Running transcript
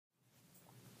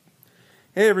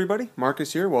Hey everybody,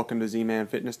 Marcus here. Welcome to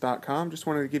zmanfitness.com. Just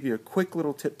wanted to give you a quick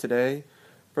little tip today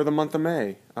for the month of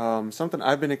May. Something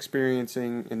I've been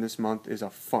experiencing in this month is a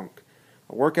funk.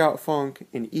 A workout funk,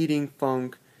 an eating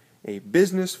funk, a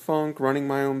business funk, running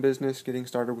my own business, getting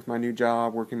started with my new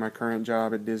job, working my current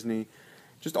job at Disney.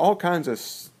 Just all kinds of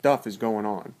stuff is going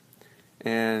on.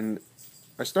 And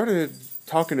I started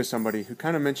talking to somebody who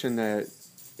kind of mentioned that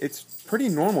it's pretty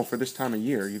normal for this time of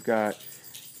year. You've got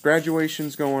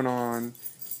graduations going on,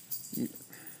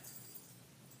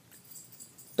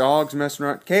 dogs messing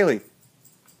around. Kaylee,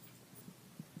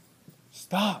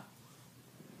 stop.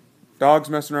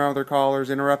 Dogs messing around with their collars,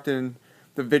 interrupting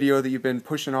the video that you've been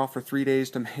pushing off for 3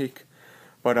 days to make.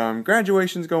 But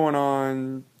graduations going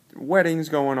on, weddings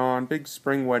going on, big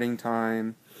spring wedding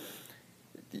time.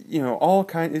 All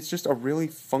kind. It's just a really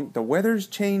funk. The weather's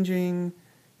changing,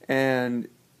 and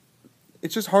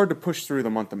it's just hard to push through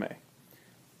the month of May.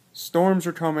 Storms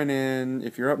are coming in.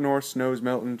 If you're up north, snow's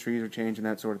melting, trees are changing,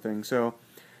 that sort of thing. So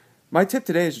my tip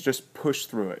today is to just push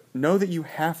through it. Know that you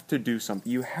have to do something.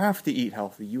 You have to eat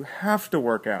healthy. You have to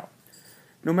work out.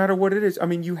 No matter what it is. I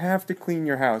mean, you have to clean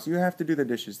your house. You have to do the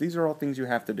dishes. These are all things you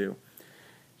have to do.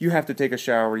 You have to take a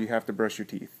shower. You have to brush your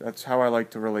teeth. That's how I like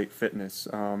to relate fitness.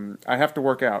 I have to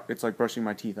work out. It's like brushing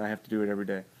my teeth. I have to do it every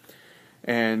day.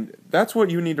 And that's what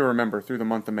you need to remember through the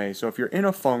month of May. So if you're in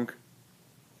a funk,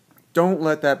 don't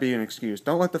let that be an excuse.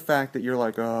 Don't let the fact that you're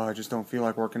like, oh, I just don't feel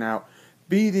like working out,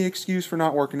 be the excuse for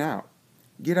not working out.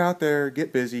 Get out there,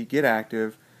 get busy, get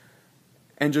active,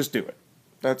 and just do it.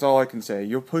 That's all I can say.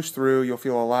 You'll push through, you'll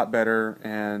feel a lot better,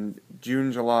 and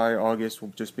June, July, August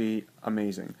will just be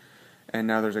amazing. And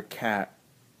now there's a cat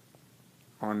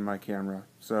on my camera.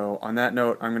 So on that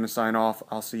note, I'm going to sign off.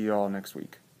 I'll see you all next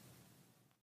week.